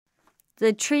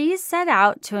the trees set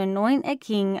out to anoint a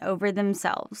king over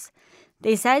themselves.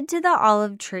 They said to the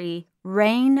olive tree,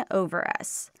 "Reign over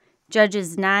us."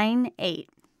 Judges 9:8.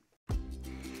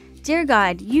 Dear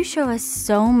God, you show us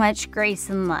so much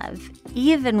grace and love,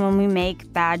 even when we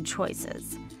make bad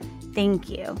choices. Thank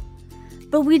you.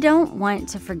 But we don't want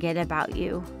to forget about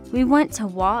you. We want to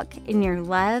walk in your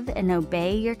love and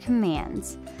obey your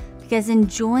commands, because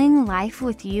enjoying life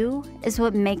with you is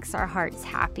what makes our hearts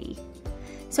happy.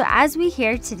 So as we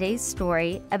hear today's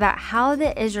story about how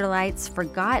the Israelites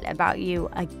forgot about you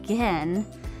again,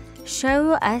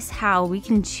 show us how we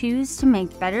can choose to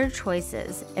make better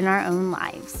choices in our own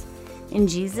lives. In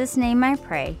Jesus' name I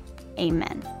pray,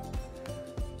 amen.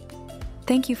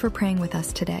 Thank you for praying with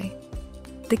us today.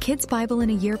 The Kids Bible in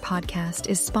a Year podcast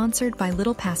is sponsored by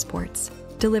Little Passports,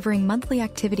 delivering monthly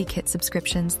activity kit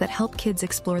subscriptions that help kids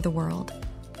explore the world,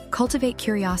 cultivate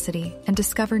curiosity, and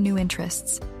discover new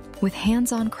interests, with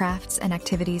hands-on crafts and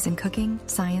activities in cooking,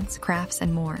 science, crafts,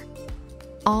 and more,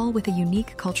 all with a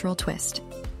unique cultural twist.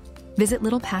 Visit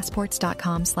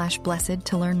littlepassports.com/blessed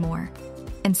to learn more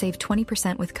and save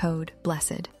 20% with code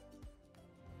BLESSED.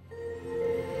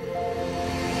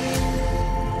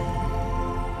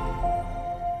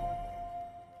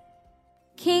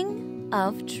 King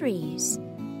of Trees.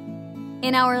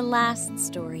 In our last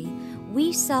story,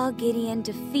 we saw Gideon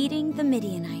defeating the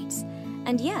Midianites,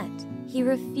 and yet he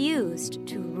refused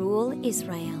to rule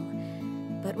Israel.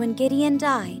 But when Gideon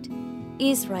died,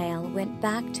 Israel went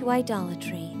back to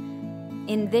idolatry.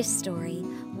 In this story,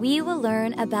 we will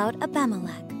learn about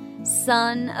Abimelech,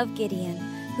 son of Gideon,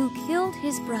 who killed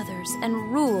his brothers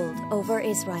and ruled over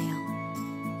Israel.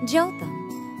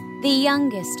 Jotham, the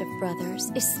youngest of brothers,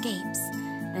 escapes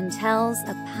and tells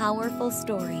a powerful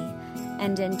story,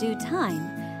 and in due time,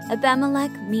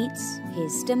 Abimelech meets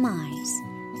his demise,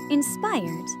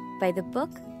 inspired by the book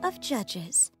of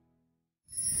Judges.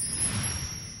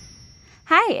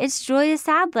 Hi, it's Julia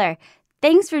Sadler.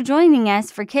 Thanks for joining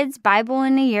us for Kids Bible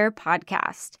in a Year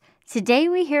podcast. Today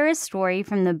we hear a story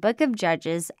from the book of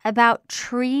Judges about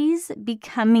trees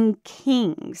becoming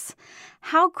kings.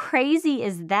 How crazy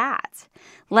is that?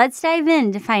 Let's dive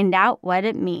in to find out what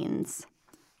it means.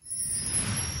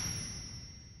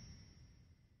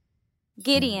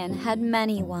 Gideon had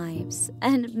many wives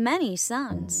and many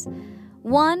sons.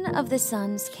 One of the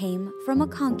sons came from a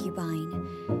concubine.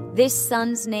 This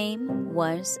son's name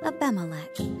was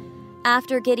Abimelech.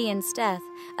 After Gideon's death,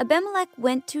 Abimelech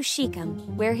went to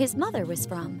Shechem, where his mother was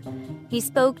from. He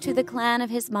spoke to the clan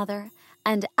of his mother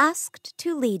and asked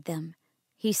to lead them.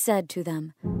 He said to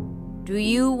them, "Do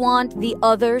you want the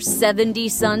other 70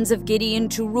 sons of Gideon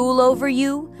to rule over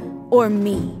you, or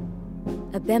me?"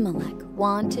 Abimelech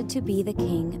wanted to be the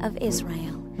king of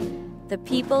Israel. The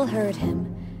people heard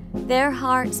him. Their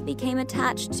hearts became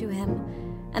attached to him,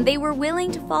 and they were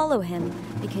willing to follow him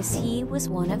because he was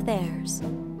one of theirs.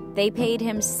 They paid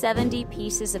him 70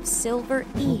 pieces of silver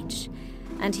each,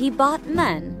 and he bought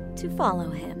men to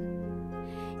follow him.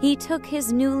 He took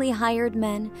his newly hired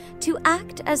men to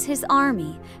act as his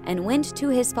army and went to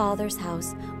his father's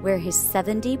house where his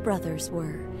 70 brothers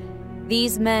were.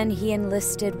 These men he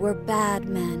enlisted were bad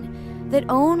men that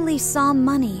only saw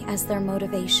money as their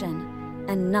motivation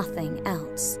and nothing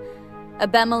else.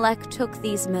 Abimelech took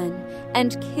these men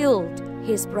and killed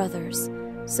his brothers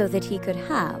so that he could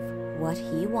have what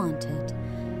he wanted.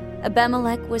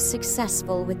 Abimelech was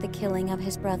successful with the killing of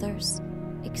his brothers,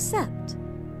 except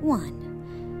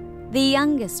one. The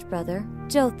youngest brother,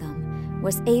 Jotham,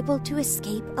 was able to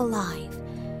escape alive.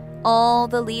 All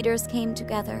the leaders came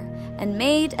together and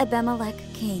made Abimelech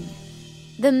king.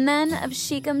 The men of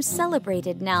Shechem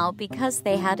celebrated now because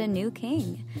they had a new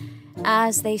king.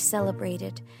 As they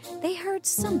celebrated, they heard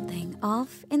something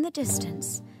off in the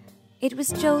distance. It was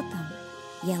Jotham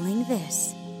yelling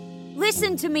this: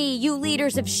 "Listen to me, you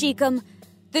leaders of Shechem.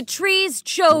 The trees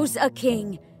chose a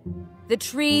king. The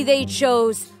tree they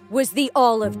chose was the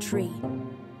olive tree.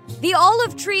 The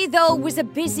olive tree, though, was a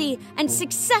busy and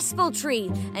successful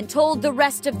tree and told the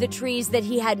rest of the trees that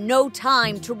he had no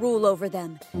time to rule over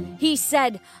them. He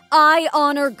said, 'I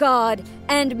honor God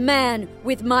and man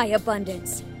with my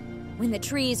abundance.' When the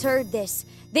trees heard this,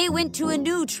 they went to a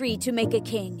new tree to make a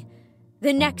king.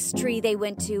 The next tree they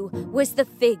went to was the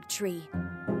fig tree.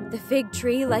 The fig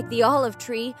tree, like the olive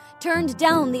tree, turned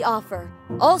down the offer,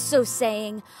 also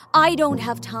saying, 'I don't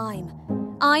have time.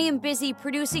 I am busy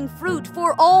producing fruit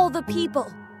for all the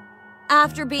people.'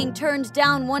 After being turned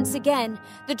down once again,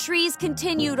 the trees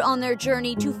continued on their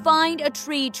journey to find a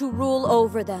tree to rule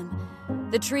over them.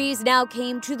 The trees now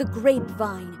came to the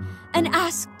grapevine and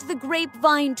asked the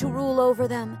grapevine to rule over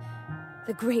them.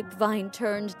 The grapevine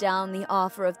turned down the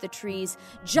offer of the trees,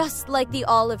 just like the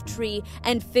olive tree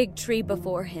and fig tree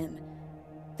before him.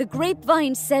 The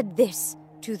grapevine said this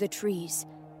to the trees: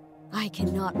 I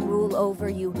cannot rule over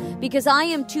you because I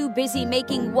am too busy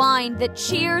making wine that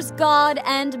cheers God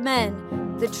and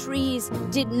men. The trees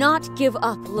did not give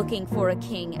up looking for a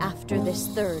king after this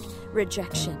third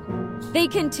rejection. They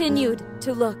continued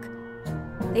to look.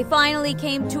 They finally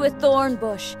came to a thorn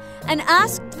bush and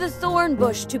asked the thorn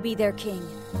bush to be their king.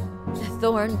 The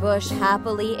thorn bush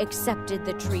happily accepted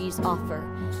the tree's offer.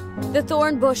 The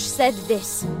thorn bush said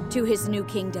this to his new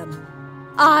kingdom: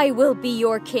 I will be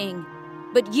your king,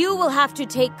 but you will have to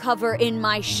take cover in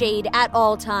my shade at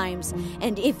all times,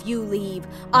 and if you leave,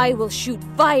 I will shoot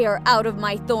fire out of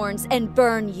my thorns and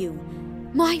burn you.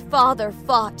 My father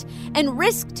fought and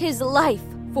risked his life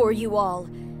for you all.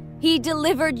 He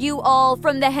delivered you all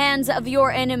from the hands of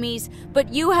your enemies,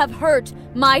 but you have hurt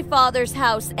my father's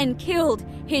house and killed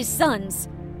his sons.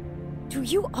 Do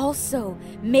you also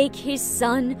make his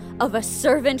son of a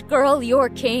servant girl your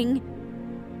king?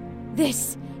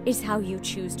 This is how you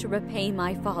choose to repay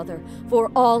my father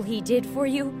for all he did for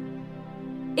you?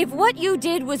 If what you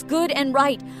did was good and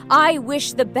right, I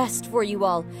wish the best for you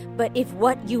all. But if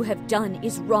what you have done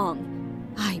is wrong,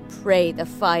 I pray the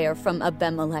fire from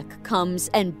Abimelech comes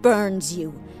and burns you.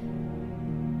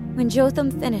 When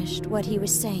Jotham finished what he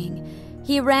was saying,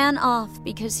 he ran off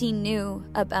because he knew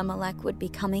Abimelech would be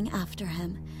coming after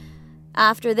him.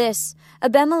 After this,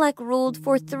 Abimelech ruled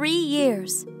for 3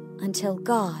 years until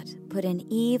God put an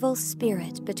evil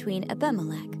spirit between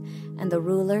Abimelech and the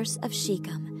rulers of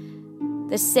Shechem.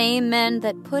 The same men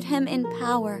that put him in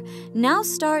power now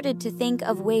started to think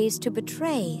of ways to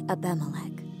betray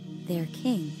Abimelech, their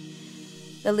king.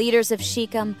 The leaders of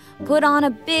Shechem put on a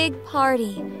big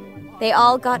party. They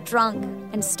all got drunk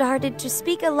and started to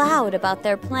speak aloud about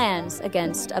their plans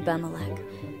against Abimelech.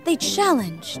 They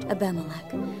challenged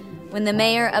Abimelech. When the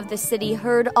mayor of the city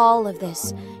heard all of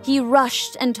this, he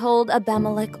rushed and told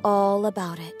Abimelech all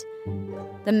about it.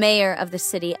 The mayor of the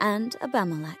city and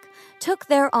Abimelech took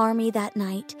their army that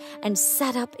night and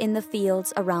set up in the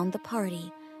fields around the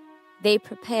party. They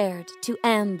prepared to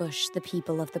ambush the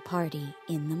people of the party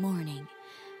in the morning.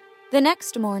 The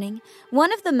next morning,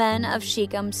 one of the men of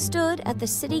Shechem stood at the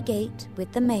city gate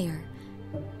with the mayor.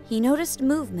 He noticed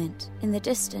movement in the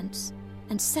distance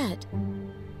and said,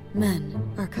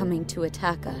 "Men are coming to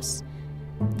attack us."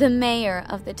 The mayor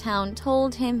of the town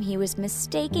told him he was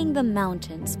mistaking the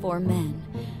mountains for men.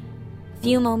 A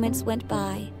few moments went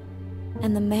by,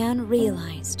 and the man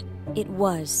realized it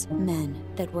was men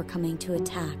that were coming to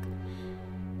attack.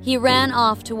 He ran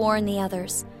off to warn the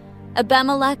others.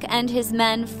 Abimelech and his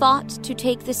men fought to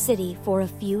take the city for a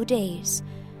few days.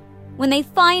 When they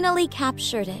finally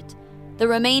captured it, the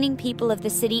remaining people of the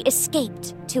city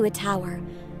escaped to a tower.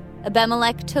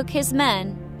 Abimelech took his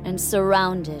men and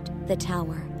surrounded the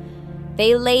tower.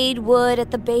 They laid wood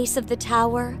at the base of the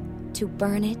tower to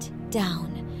burn it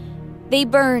down. They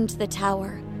burned the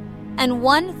tower, and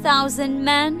 1,000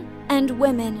 men and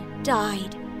women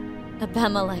died.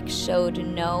 Abimelech showed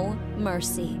no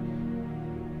mercy.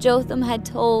 Jotham had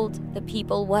told the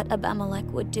people what Abimelech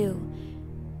would do.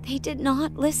 They did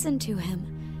not listen to him,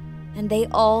 and they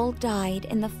all died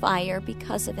in the fire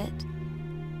because of it.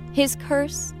 His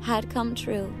curse had come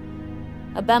true.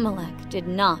 Abimelech did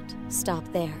not stop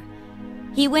there.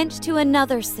 He went to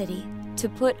another city to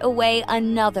put away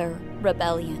another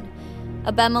rebellion.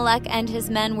 Abimelech and his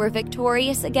men were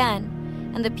victorious again,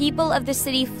 and the people of the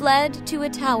city fled to a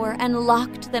tower and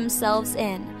locked themselves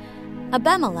in.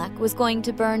 Abimelech was going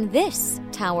to burn this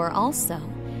tower also.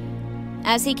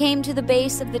 As he came to the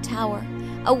base of the tower,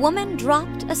 a woman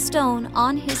dropped a stone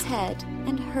on his head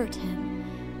and hurt him.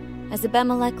 As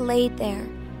Abimelech laid there,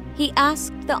 he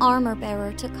asked the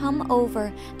armor-bearer to come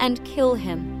over and kill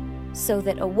him so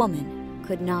that a woman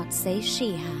could not say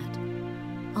she had.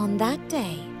 On that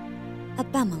day,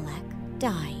 Abimelech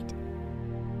died.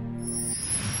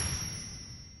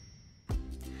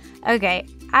 Okay,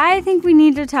 I think we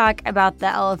need to talk about the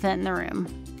elephant in the room.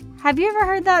 Have you ever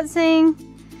heard that saying?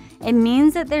 It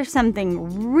means that there's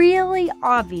something really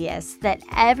obvious that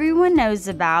everyone knows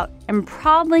about and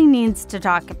probably needs to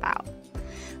talk about.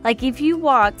 Like if you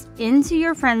walked into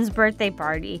your friend's birthday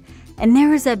party and there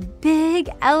was a big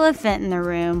elephant in the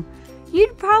room,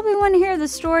 you'd probably want to hear the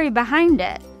story behind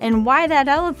it and why that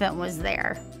elephant was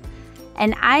there.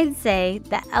 And I'd say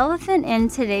the elephant in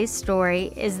today's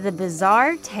story is the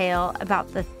bizarre tale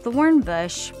about the thorn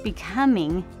bush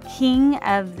becoming king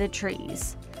of the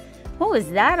trees. What was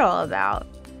that all about?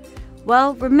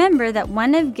 Well, remember that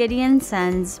one of Gideon's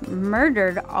sons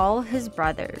murdered all his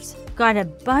brothers, got a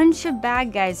bunch of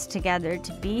bad guys together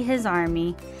to be his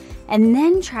army, and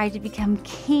then tried to become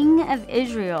king of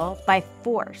Israel by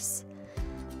force.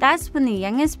 That's when the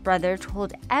youngest brother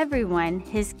told everyone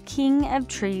his King of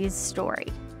Trees story.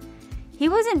 He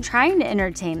wasn't trying to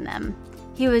entertain them.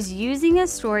 He was using a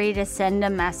story to send a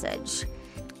message.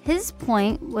 His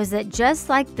point was that just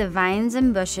like the vines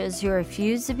and bushes who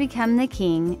refuse to become the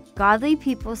king, godly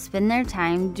people spend their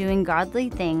time doing godly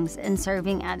things and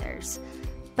serving others.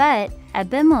 But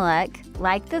Abimelech,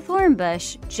 like the thorn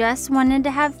bush, just wanted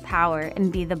to have power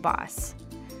and be the boss.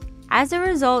 As a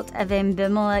result of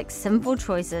Abimelech's sinful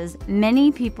choices,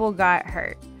 many people got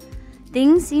hurt.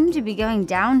 Things seem to be going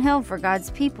downhill for God's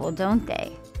people, don't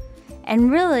they?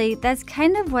 And really, that's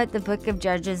kind of what the book of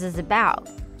Judges is about.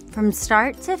 From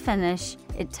start to finish,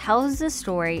 it tells the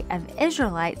story of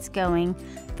Israelites going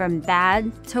from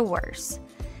bad to worse.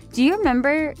 Do you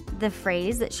remember the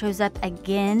phrase that shows up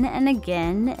again and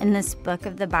again in this book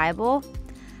of the Bible?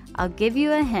 I'll give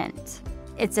you a hint.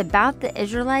 It's about the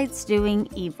Israelites doing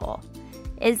evil.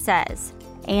 It says,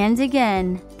 "And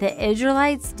again, the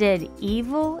Israelites did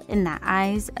evil in the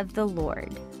eyes of the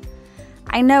Lord."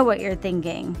 I know what you're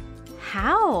thinking.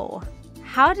 How?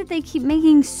 How did they keep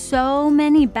making so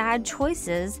many bad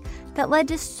choices that led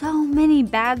to so many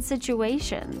bad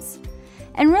situations?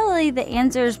 And really, the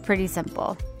answer is pretty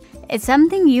simple. It's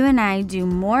something you and I do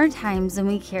more times than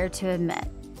we care to admit.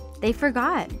 They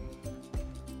forgot.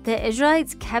 The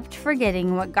Israelites kept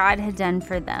forgetting what God had done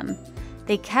for them.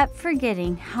 They kept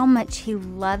forgetting how much He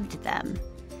loved them.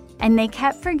 And they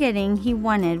kept forgetting He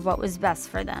wanted what was best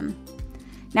for them.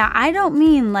 Now, I don't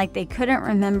mean like they couldn't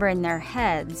remember in their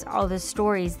heads all the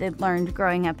stories they'd learned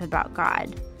growing up about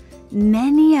God.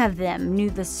 Many of them knew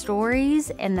the stories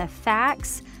and the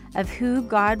facts of who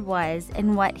God was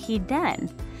and what He'd done.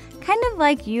 Kind of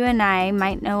like you and I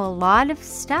might know a lot of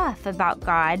stuff about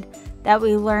God that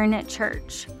we learn at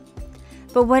church.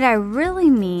 But what I really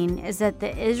mean is that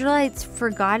the Israelites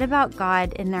forgot about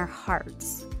God in their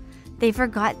hearts. They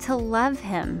forgot to love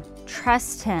Him,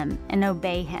 trust Him, and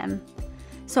obey Him.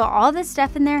 So all the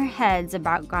stuff in their heads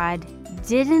about God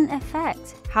didn't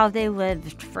affect how they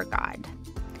lived for God.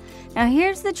 Now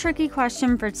here's the tricky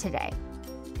question for today.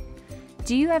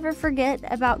 Do you ever forget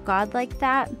about God like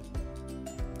that?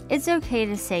 It's okay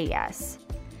to say yes.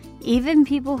 Even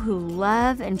people who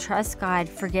love and trust God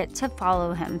forget to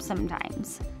follow Him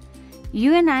sometimes.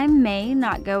 You and I may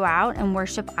not go out and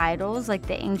worship idols like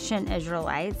the ancient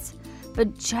Israelites,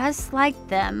 but just like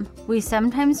them, we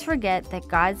sometimes forget that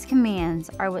God's commands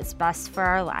are what's best for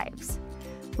our lives.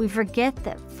 We forget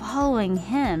that following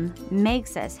Him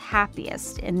makes us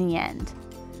happiest in the end.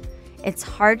 It's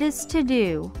hardest to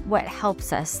do what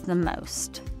helps us the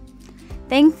most.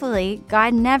 Thankfully,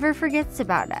 God never forgets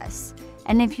about us.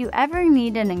 And if you ever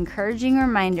need an encouraging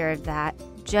reminder of that,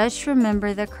 just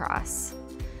remember the cross.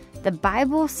 The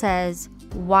Bible says,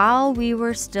 "While we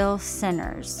were still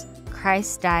sinners,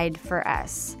 Christ died for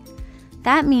us."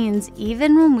 That means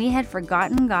even when we had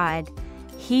forgotten God,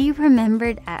 He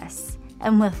remembered us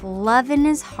and with love in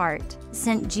His heart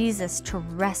sent Jesus to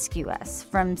rescue us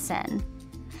from sin.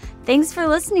 Thanks for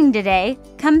listening today.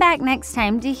 Come back next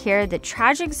time to hear the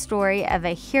tragic story of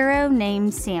a hero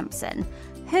named Samson,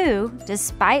 who,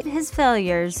 despite his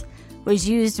failures, was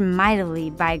used mightily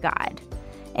by God.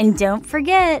 And don't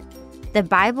forget, the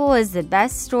Bible is the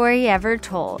best story ever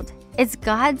told. It's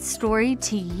God's story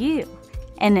to you,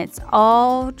 and it's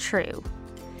all true.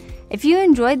 If you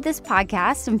enjoyed this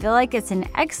podcast and feel like it's an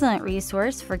excellent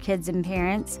resource for kids and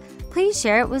parents, please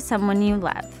share it with someone you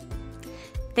love.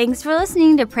 Thanks for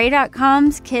listening to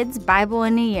Pray.com's Kids Bible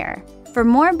in a Year. For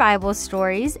more Bible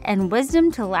stories and wisdom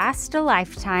to last a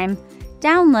lifetime,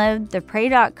 download the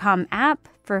Pray.com app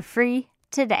for free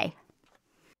today.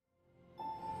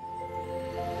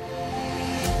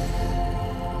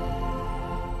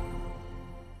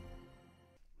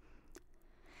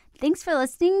 Thanks for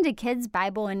listening to Kids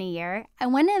Bible in a Year. I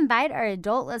want to invite our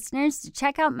adult listeners to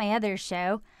check out my other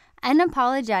show,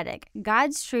 Unapologetic,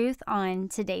 God's Truth on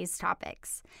Today's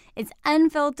Topics. It's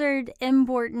unfiltered,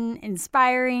 important,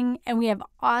 inspiring, and we have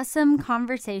awesome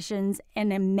conversations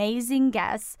and amazing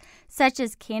guests such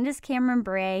as Candace Cameron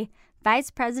Bure,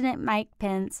 Vice President Mike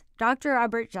Pence, Dr.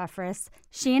 Robert Jeffress,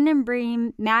 Shannon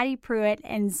Bream, Maddie Pruitt,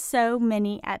 and so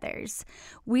many others.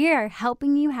 We are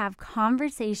helping you have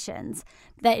conversations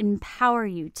that empower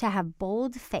you to have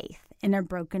bold faith in a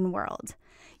broken world.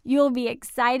 You'll be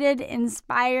excited,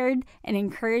 inspired, and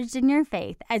encouraged in your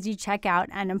faith as you check out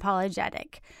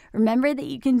Unapologetic. Remember that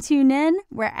you can tune in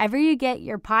wherever you get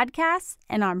your podcasts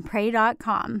and on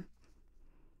Pray.com.